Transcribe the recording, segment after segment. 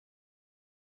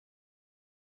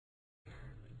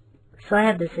So I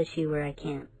have this issue where I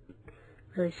can't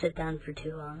really sit down for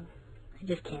too long. I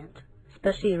just can't.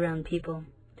 Especially around people.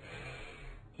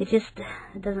 It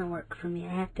doesn't work for me.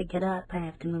 I have to get up, I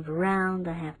have to move around,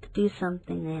 I have to do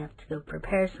something, I have to go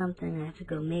prepare something, I have to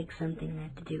go make something, I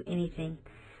have to do anything.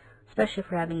 Especially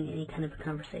for having any kind of a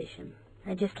conversation.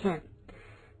 I just can't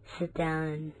sit down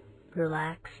and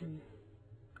relax and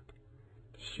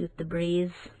shoot the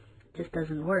breeze. It just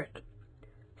doesn't work.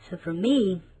 So for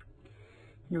me,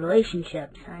 in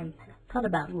relationships, I thought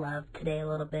about love today a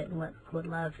little bit and what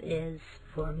love is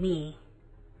for me.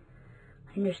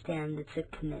 I understand it's a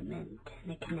commitment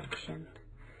and a connection.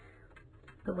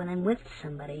 But when I'm with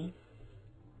somebody,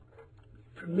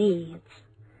 for me, it's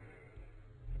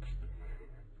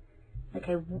like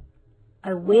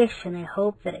I wish and I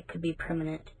hope that it could be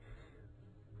permanent.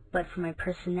 But for my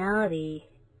personality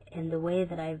and the way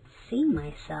that I've seen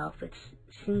myself, it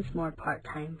seems more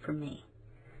part-time for me.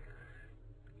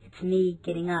 It's me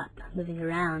getting up, moving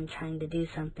around, trying to do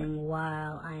something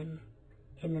while I'm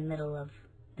in the middle of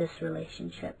this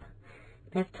relationship.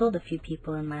 And I've told a few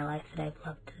people in my life that I've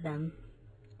loved them.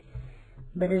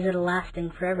 But is it a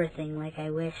lasting forever thing like I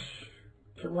wish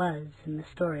it was in the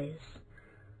stories?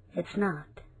 It's not.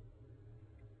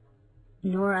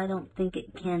 Nor I don't think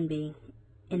it can be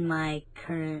in my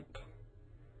current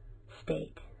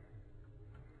state.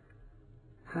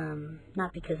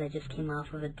 Not because I just came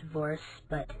off of a divorce,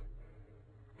 but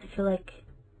I feel like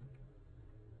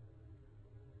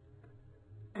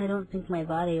I don't think my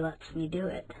body lets me do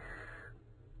it.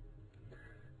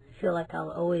 I feel like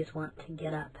I'll always want to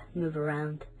get up, move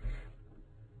around,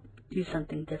 do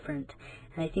something different.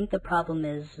 And I think the problem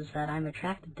is that I'm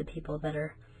attracted to people that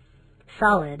are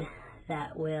solid,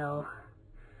 that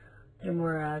they're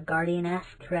more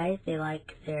guardian-esque, right? They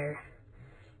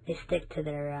stick to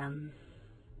their,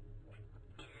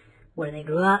 where they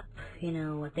grew up,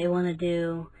 what they want to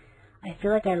do. I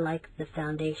feel like I like the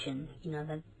foundation,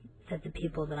 that the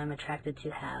people that I'm attracted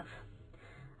to have.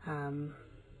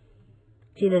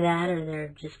 It's either that or they're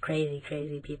just crazy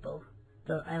people.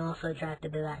 So I'm also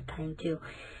attracted to that kind too.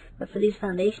 But for these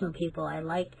foundational people, I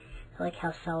like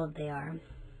how solid they are.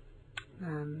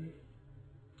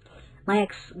 My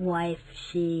ex-wife,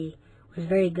 she was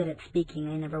very good at speaking.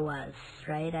 I never was,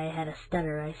 right? I had a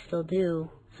stutter. I still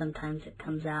do. Sometimes it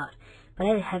comes out. But I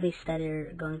had a heavy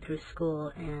stutter going through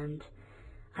school, and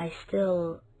I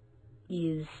still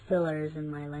use fillers in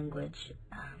my language.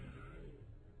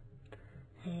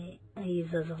 I use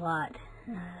those a lot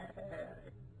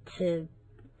to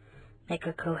make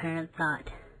a coherent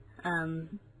thought.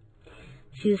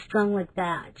 She was strong like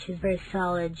that. She was very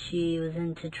solid. She was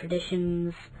into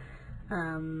traditions,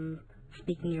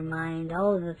 speaking your mind,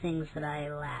 all of the things that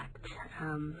I lacked.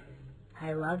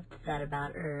 I loved that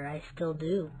about her. I still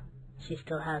do. She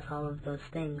still has all of those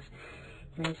things.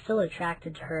 And I'm still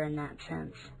attracted to her in that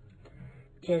sense.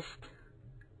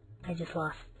 I just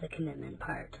lost the commitment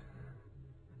part.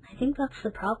 I think that's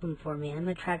the problem for me. I'm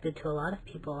attracted to a lot of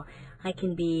people. I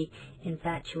can be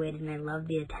infatuated and I love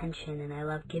the attention and I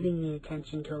love giving the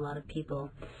attention to a lot of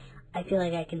people. I feel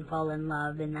like I can fall in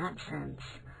love in that sense.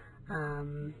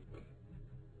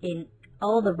 In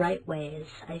all the right ways.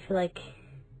 I feel like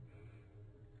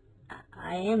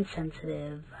I am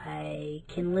sensitive. I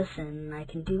can listen. I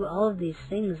can do all of these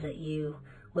things that you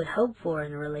would hope for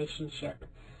in a relationship.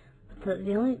 But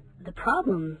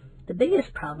the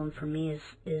biggest problem for me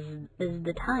is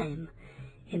the time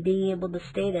and being able to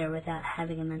stay there without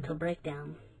having a mental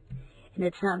breakdown. And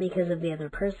it's not because of the other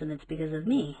person, it's because of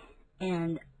me.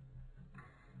 And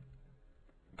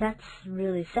that's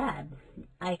really sad.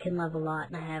 I can love a lot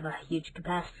and I have a huge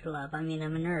capacity to love. I mean,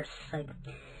 I'm a nurse.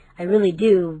 I really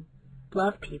do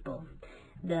love people.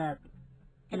 And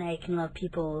I can love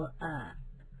people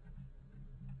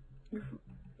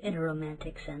in a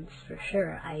romantic sense, for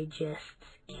sure. I just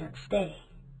can't stay.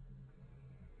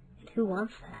 And who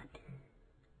wants that?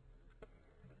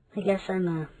 I guess I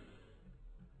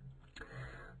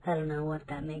don't know what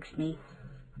that makes me.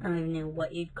 I don't even know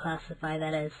what you'd classify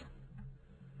that as.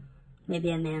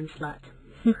 Maybe a man slut.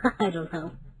 I don't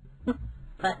know.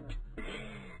 But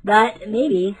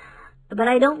maybe. But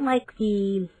I don't like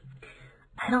the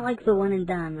one and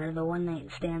done or the one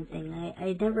night stand thing. That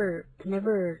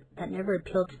never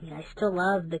appealed to me. I still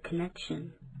love the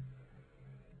connection.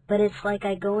 But it's like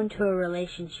I go into a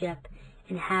relationship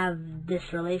and have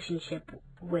this relationship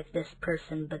with this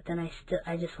person, but then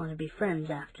I just want to be friends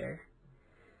after.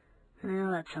 I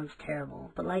know that sounds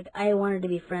terrible, but I wanted to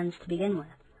be friends to begin with.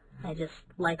 I just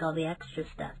like all the extra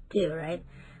stuff too, right?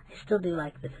 I still do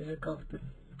like the physical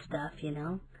stuff,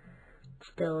 It's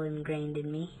still ingrained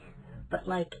in me. But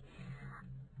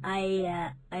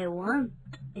I want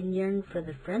and yearn for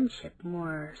the friendship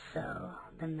more so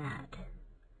than that.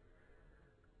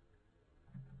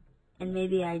 And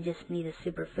maybe I just need a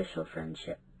superficial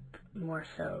friendship more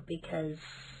so because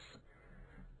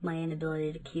my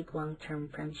inability to keep long-term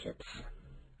friendships.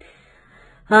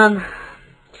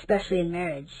 Especially in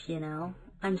marriage, you know.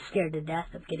 I'm scared to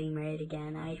death of getting married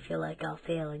again. I feel like I'll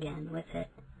fail again with it,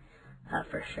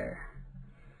 for sure.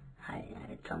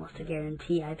 It's almost a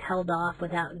guarantee. I've held off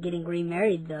without getting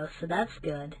remarried, though, so that's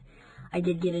good. I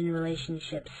did get in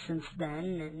relationships since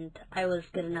then, and I was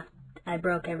good enough. I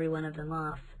broke every one of them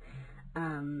off.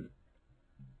 And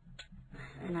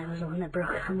I was the one that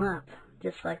broke them up,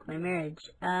 just like my marriage.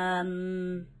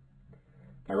 That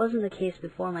wasn't the case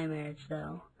before my marriage,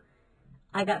 though.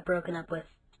 I got broken up with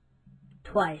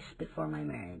twice before my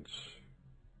marriage.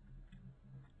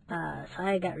 So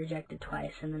I got rejected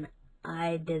twice, and then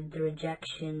I did the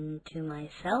rejection to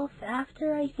myself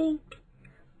after, I think.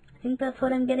 I think that's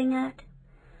what I'm getting at.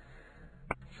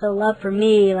 So love for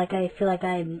me, like, I feel like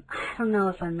I don't know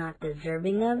if I'm not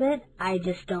deserving of it. I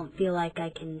just don't feel like I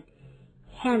can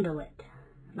handle it,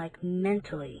 like,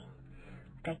 mentally.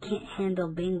 Like, I can't handle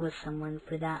being with someone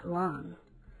for that long.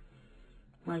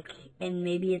 Like, and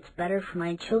maybe it's better for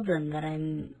my children that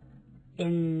I'm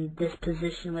in this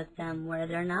position with them where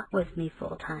they're not with me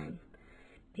full time.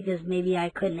 Because maybe I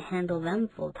couldn't handle them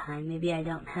full time. Maybe I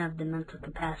don't have the mental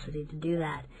capacity to do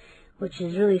that. Which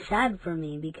is really sad for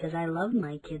me because I love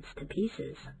my kids to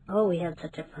pieces. Oh, we had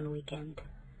such a fun weekend.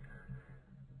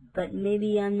 But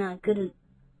maybe I'm not good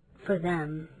for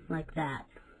them like that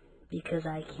because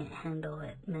I can't handle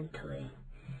it mentally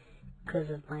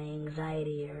because of my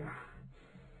anxiety or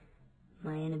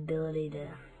my inability to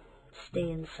stay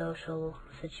in social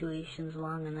situations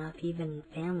long enough, even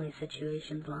family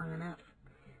situations long enough.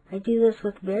 I do this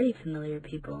with very familiar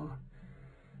people.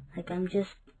 Like, I'm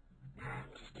just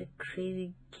a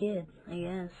crazy kid, I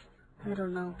guess. I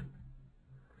don't know.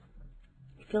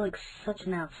 I feel like such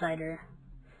an outsider.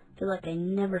 I feel like I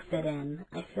never fit in.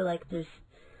 I feel like there's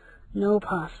no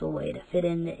possible way to fit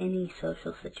into any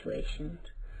social situation,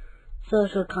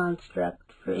 social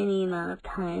construct for any amount of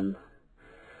time.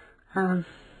 I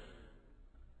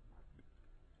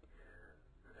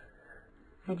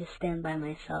just stand by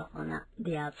myself on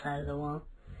the outside of the wall.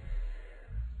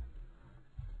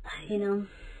 You know?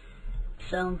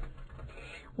 So,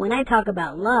 when I talk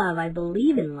about love, I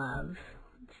believe in love.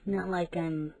 It's not like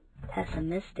I'm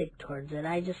pessimistic towards it.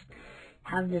 I just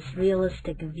have this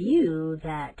realistic view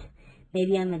that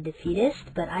maybe I'm a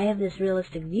defeatist, but I have this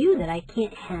realistic view that I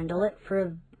can't handle it for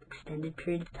an extended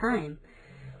period of time.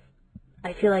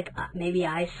 I feel like maybe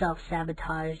I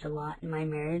self-sabotaged a lot in my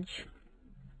marriage,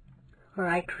 or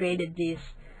I created these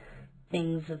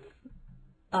things of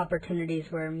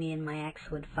opportunities where me and my ex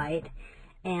would fight,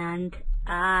 and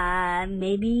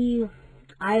maybe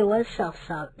I was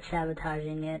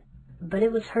self-sabotaging it, but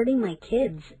it was hurting my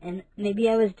kids, and maybe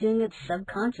I was doing it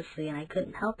subconsciously and I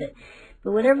couldn't help it.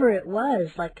 But whatever it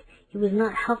was, like, it was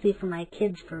not healthy for my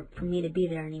kids for me to be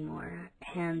there anymore.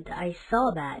 And I saw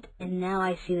that, and now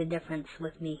I see the difference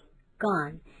with me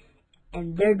gone,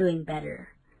 and they're doing better.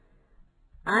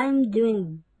 I'm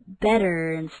doing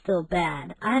better and still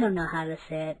bad. I don't know how to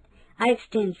say it. I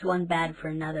exchanged one bad for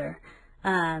another.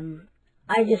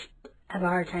 I just have a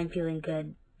hard time feeling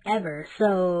good ever.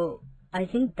 So I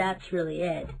think that's really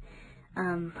it.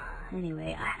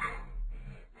 Anyway, I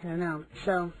don't know.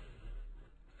 So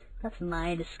that's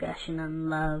my discussion on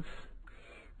love,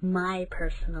 my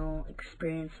personal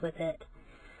experience with it.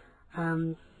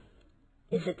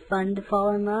 Is it fun to fall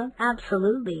in love?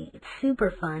 Absolutely. It's super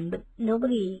fun, but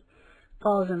nobody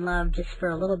falls in love just for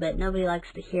a little bit. Nobody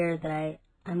likes to hear that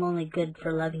I'm only good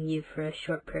for loving you for a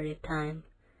short period of time.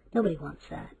 Nobody wants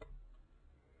that.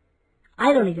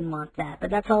 I don't even want that, but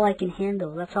that's all I can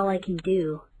handle. That's all I can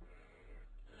do.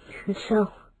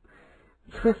 So,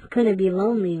 I'm going to be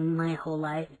lonely my whole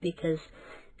life because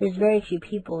there's very few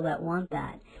people that want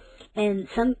that. And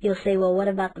you'll say, well, what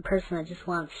about the person that just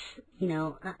wants,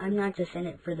 I'm not just in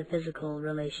it for the physical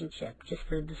relationship, just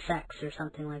for the sex or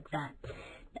something like that.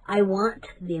 I want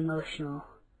the emotional,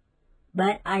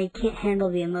 but I can't handle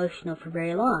the emotional for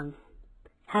very long.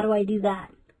 How do I do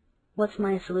that? What's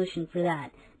my solution for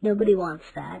that? Nobody wants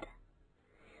that.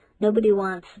 Nobody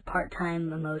wants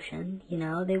part-time emotion,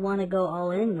 They want to go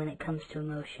all in when it comes to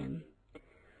emotion.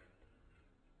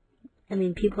 I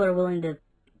mean, people are willing to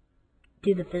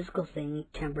do the physical thing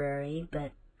temporary,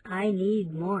 but I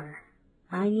need more.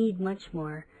 I need much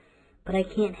more, but I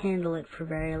can't handle it for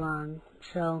very long.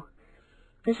 So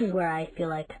this is where I feel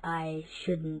like I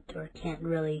shouldn't or can't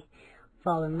really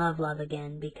fall in love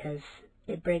again, because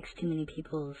it breaks too many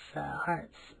people's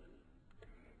hearts.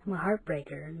 I'm a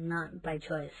heartbreaker, not by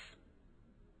choice.